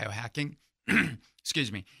and biohacking.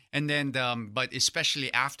 Excuse me. And then, but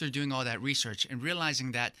especially after doing all that research and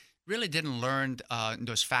realizing that really didn't learn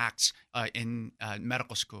those facts in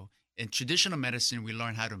medical school. In traditional medicine, we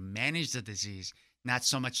learn how to manage the disease, not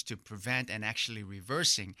so much to prevent and actually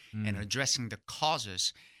reversing and addressing the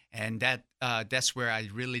causes. And that's where I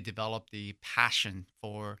really developed the passion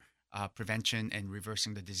for prevention and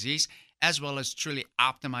reversing the disease, as well as truly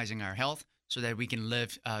optimizing our health so that we can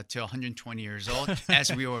live till 120 years old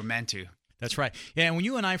as we were meant to. That's right. Yeah, and when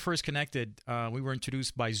you and I first connected, we were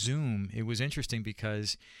introduced by Zoom. It was interesting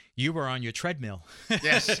because you were on your treadmill.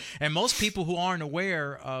 Yes. And most people who aren't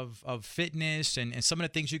aware of fitness and some of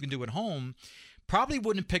the things you can do at home probably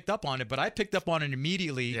wouldn't have picked up on it, but I picked up on it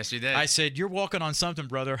immediately. Yes, you did. I said, "You're walking on something,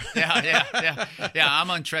 brother." Yeah. I'm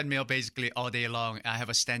on treadmill basically all day long. I have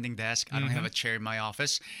a standing desk. I don't have a chair in my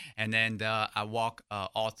office, and then I walk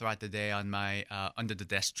all throughout the day on my under the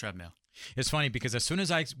desk treadmill. It's funny because as soon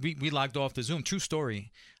as we logged off the Zoom, true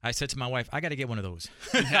story, I said to my wife, "I got to get one of those."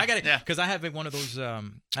 I got to, because I have one of those. I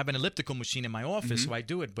have an elliptical machine in my office, so I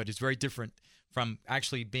do it, but it's very different from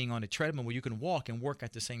actually being on a treadmill where you can walk and work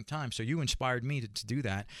at the same time. So you inspired me to do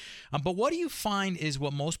that. But what do you find is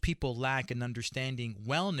what most people lack in understanding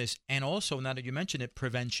wellness and also, now that you mention it,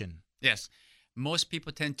 prevention? Yes. Most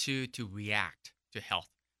people tend to react to health,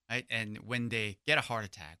 right? And when they get a heart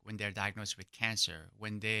attack, when they're diagnosed with cancer,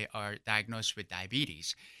 when they are diagnosed with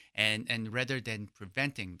diabetes, and rather than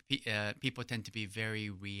preventing, people tend to be very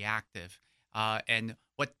reactive. And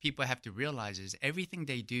what people have to realize is everything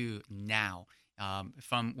they do now,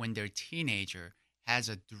 from when they're a teenager, has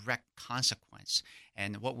a direct consequence.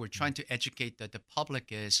 And what we're trying to educate the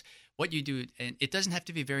public is what you do, and it doesn't have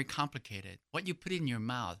to be very complicated. What you put in your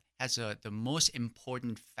mouth has the most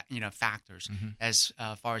important factors as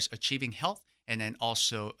far as achieving health, and then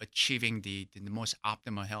also achieving the most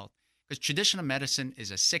optimal health. Because traditional medicine is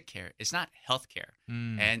a sick care. It's not health care.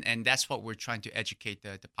 And that's what we're trying to educate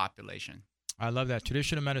the population. I love that.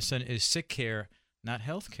 Traditional medicine is sick care, not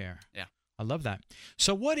health care. Yeah. I love that.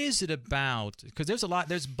 So what is it about? Because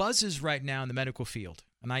there's buzzes right now in the medical field,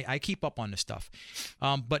 and I keep up on this stuff.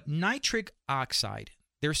 But nitric oxide,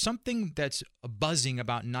 there's something that's buzzing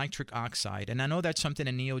about nitric oxide, and I know that's something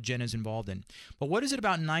that Neogen is involved in. But what is it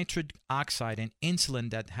about nitric oxide and insulin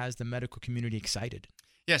that has the medical community excited?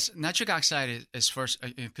 Yes, nitric oxide is first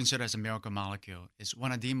considered as a miracle molecule. It's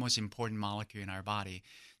one of the most important molecules in our body.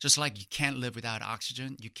 Just like you can't live without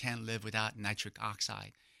oxygen, you can't live without nitric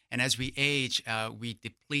oxide. And as we age, we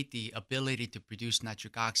deplete the ability to produce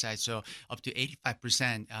nitric oxide, so up to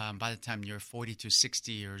 85% by the time you're 40 to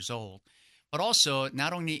 60 years old. But also,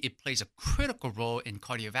 not only it plays a critical role in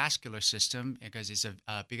cardiovascular system because it's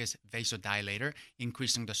a biggest vasodilator,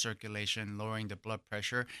 increasing the circulation, lowering the blood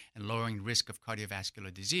pressure, and lowering risk of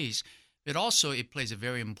cardiovascular disease, but also it plays a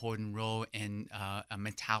very important role in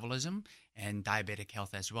metabolism and diabetic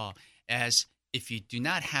health as well. As if you do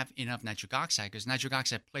not have enough nitric oxide, because nitric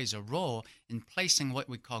oxide plays a role in placing what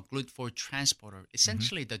we call GLUT4 transporter,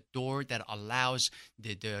 essentially the door that allows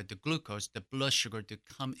the glucose, the blood sugar, to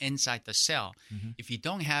come inside the cell. If you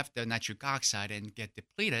don't have the nitric oxide and get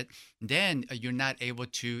depleted, then you're not able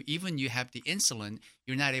to, even you have the insulin,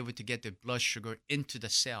 you're not able to get the blood sugar into the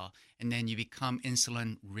cell, and then you become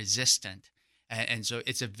insulin resistant. And so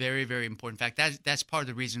it's a very, very important fact. That's part of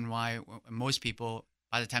the reason why most people,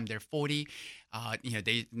 by the time they're 40,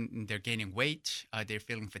 they're gaining weight, they're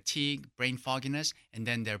feeling fatigue, brain fogginess, and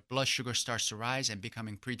then their blood sugar starts to rise and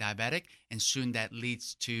becoming pre-diabetic, and soon that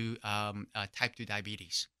leads to type 2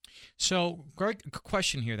 diabetes. So, great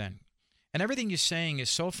question here then. And everything you're saying is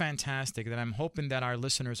so fantastic that I'm hoping that our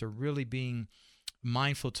listeners are really being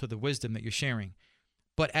mindful to the wisdom that you're sharing.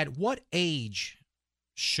 But at what age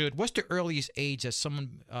what's the earliest age that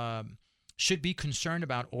someone should be concerned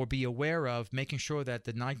about or be aware of making sure that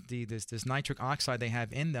this nitric oxide they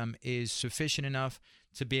have in them is sufficient enough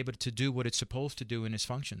to be able to do what it's supposed to do in its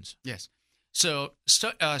functions? Yes. So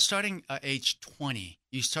starting age 20,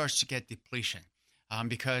 you start to get depletion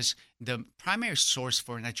because the primary source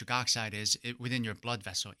for nitric oxide is within your blood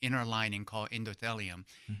vessel, inner lining called endothelium.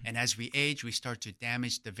 And as we age, we start to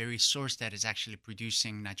damage the very source that is actually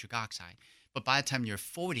producing nitric oxide. But by the time you're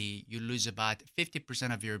 40, you lose about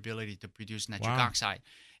 50% of your ability to produce nitric oxide.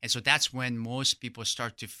 And so that's when most people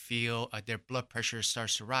start to feel their blood pressure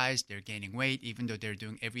starts to rise. They're gaining weight, even though they're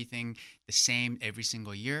doing everything the same every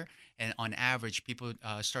single year. And on average, people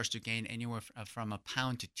starts to gain anywhere from a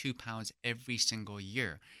pound to 2 pounds every single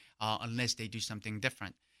year, unless they do something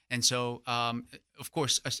different. And so, of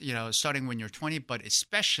course, starting when you're 20, but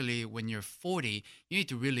especially when you're 40, you need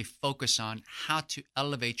to really focus on how to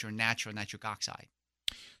elevate your natural nitric oxide.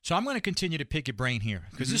 So I'm going to continue to pick your brain here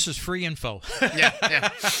because this is free info. Yeah.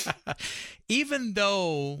 Even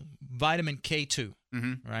though vitamin K2,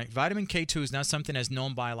 right? Vitamin K2 is not something that's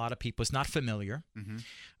known by a lot of people. It's not familiar.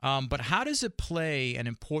 But how does it play an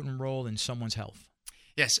important role in someone's health?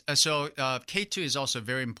 Yes. So K2 is also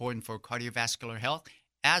very important for cardiovascular health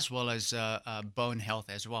as well as bone health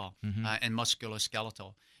as well, and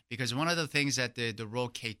musculoskeletal. Because one of the things that the role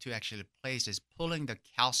K2 actually plays is pulling the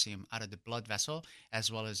calcium out of the blood vessel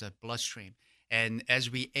as well as the bloodstream. And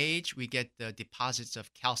as we age, we get the deposits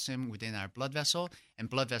of calcium within our blood vessel, and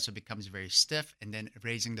blood vessel becomes very stiff and then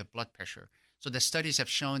raising the blood pressure. So the studies have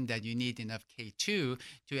shown that you need enough K2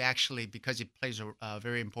 to actually, because it plays a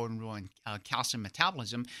very important role in calcium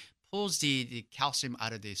metabolism, pulls the calcium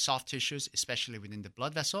out of the soft tissues, especially within the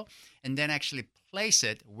blood vessel, and then actually place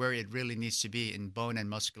it where it really needs to be in bone and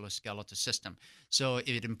musculoskeletal system. So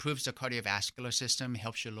it improves the cardiovascular system,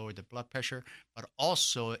 helps you lower the blood pressure, but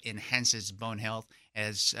also enhances bone health,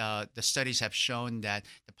 as the studies have shown that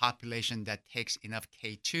the population that takes enough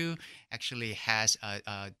K2 actually has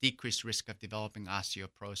a decreased risk of developing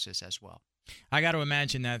osteoporosis as well. I got to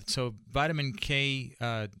imagine that. So vitamin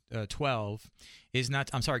K12 is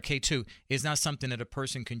not, K2 is not something that a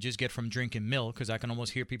person can just get from drinking milk, because I can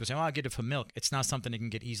almost hear people say, I get it from milk. It's not something they can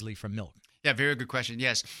get easily from milk. Yeah, very good question.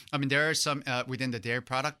 Yes. I mean, there are some within the dairy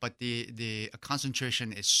product, but the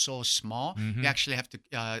concentration is so small. You actually have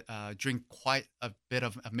to drink quite a bit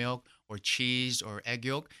of milk or cheese or egg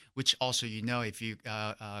yolk, which also, if you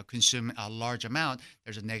consume a large amount,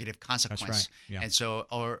 there's a negative consequence. That's right. Yeah. And so,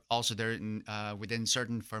 or also there within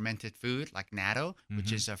certain fermented food like natto,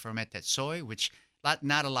 which is fermented soy, which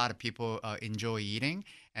not a lot of people enjoy eating.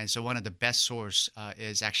 And so one of the best source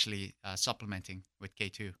is actually supplementing with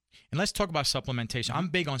K2. And let's talk about supplementation. I'm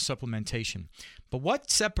big on supplementation. But what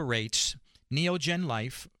separates Neogen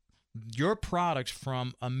Life, your products,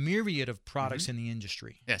 from a myriad of products in the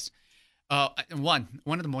industry? Yes. One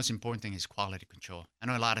of the most important things is quality control. I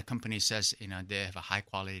know a lot of companies says, they have a high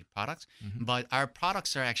quality product, but our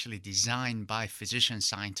products are actually designed by physician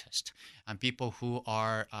scientists and people who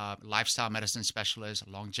are lifestyle medicine specialists,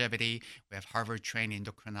 longevity. We have Harvard trained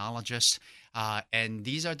endocrinologists. And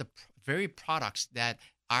these are the very products that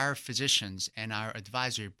our physicians and our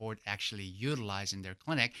advisory board actually utilize in their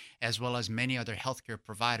clinic, as well as many other healthcare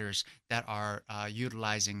providers that are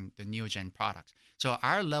utilizing the Neogen products. So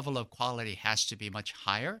our level of quality has to be much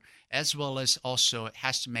higher, as well as also it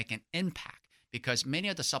has to make an impact, because many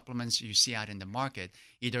of the supplements you see out in the market,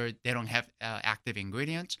 either they don't have active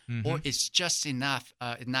ingredients or it's just enough,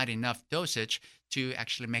 not enough dosage to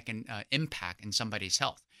actually make an impact in somebody's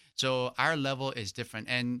health. So our level is different.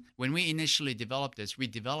 And when we initially developed this, we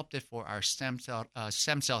developed it for our stem cell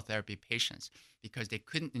therapy patients, because they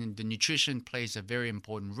couldn't, the nutrition plays a very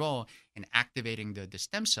important role in activating the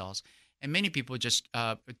stem cells. And many people just,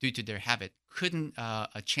 due to their habit, couldn't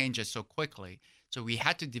change it so quickly. So we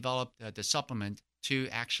had to develop the supplement to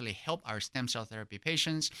actually help our stem cell therapy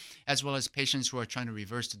patients, as well as patients who are trying to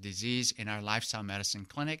reverse the disease in our lifestyle medicine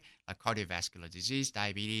clinic, like cardiovascular disease,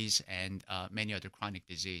 diabetes, and many other chronic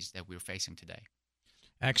disease that we're facing today.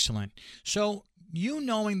 Excellent. So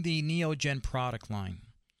knowing the Neogen product line,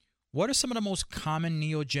 what are some of the most common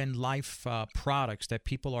Neogen Life products that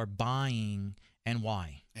people are buying, and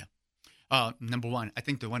why? Yeah. Number one, I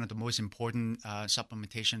think one of the most important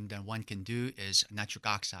supplementation that one can do is nitric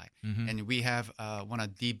oxide. And we have one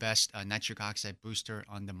of the best nitric oxide booster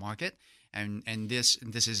on the market. And this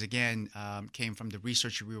is, again, came from the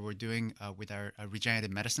research we were doing with our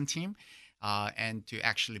regenerative medicine team, and to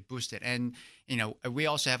actually boost it. And, we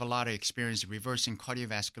also have a lot of experience reversing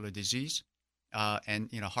cardiovascular disease. And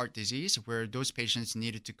heart disease, where those patients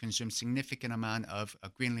needed to consume significant amount of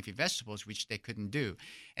green leafy vegetables, which they couldn't do.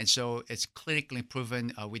 And so it's clinically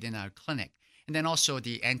proven within our clinic. And then also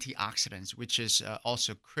the antioxidants, which is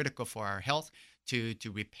also critical for our health to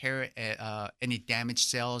repair any damaged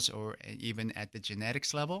cells, or even at the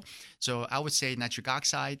genetics level. So I would say nitric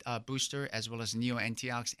oxide booster, as well as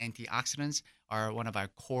antioxidants are one of our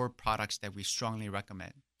core products that we strongly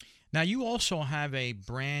recommend. Now, you also have a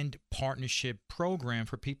brand partnership program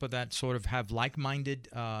for people that sort of have like-minded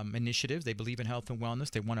initiatives. They believe in health and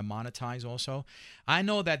wellness. They want to monetize also. I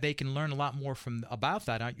know that they can learn a lot more about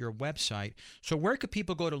that at your website. So where could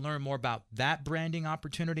people go to learn more about that branding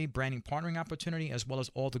opportunity, branding partnering opportunity, as well as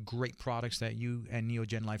all the great products that you and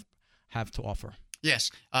Neogen Life have to offer?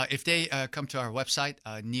 Yes. If they come to our website,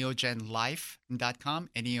 neogenlife.com,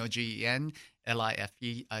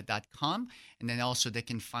 NEOGENLIFE.com, and then also they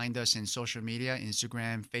can find us in social media,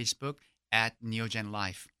 Instagram, Facebook, at Neogen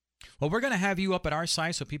Life. Well, we're going to have you up at our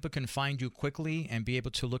site so people can find you quickly and be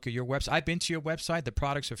able to look at your website. I've been to your website. The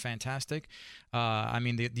products are fantastic.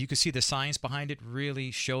 You can see the science behind it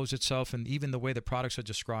really shows itself, and even the way the products are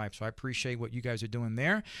described. So I appreciate what you guys are doing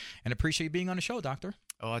there and appreciate you being on the show, Doctor.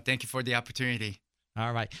 Oh, thank you for the opportunity.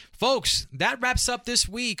 All right. Folks, that wraps up this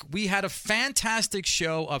week. We had a fantastic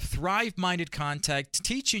show of Thrive-Minded Contact,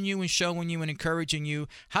 teaching you and showing you and encouraging you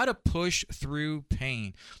how to push through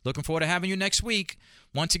pain. Looking forward to having you next week.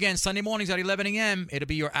 Once again, Sunday mornings at 11 a.m., it'll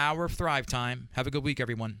be your hour of Thrive Time. Have a good week,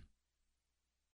 everyone.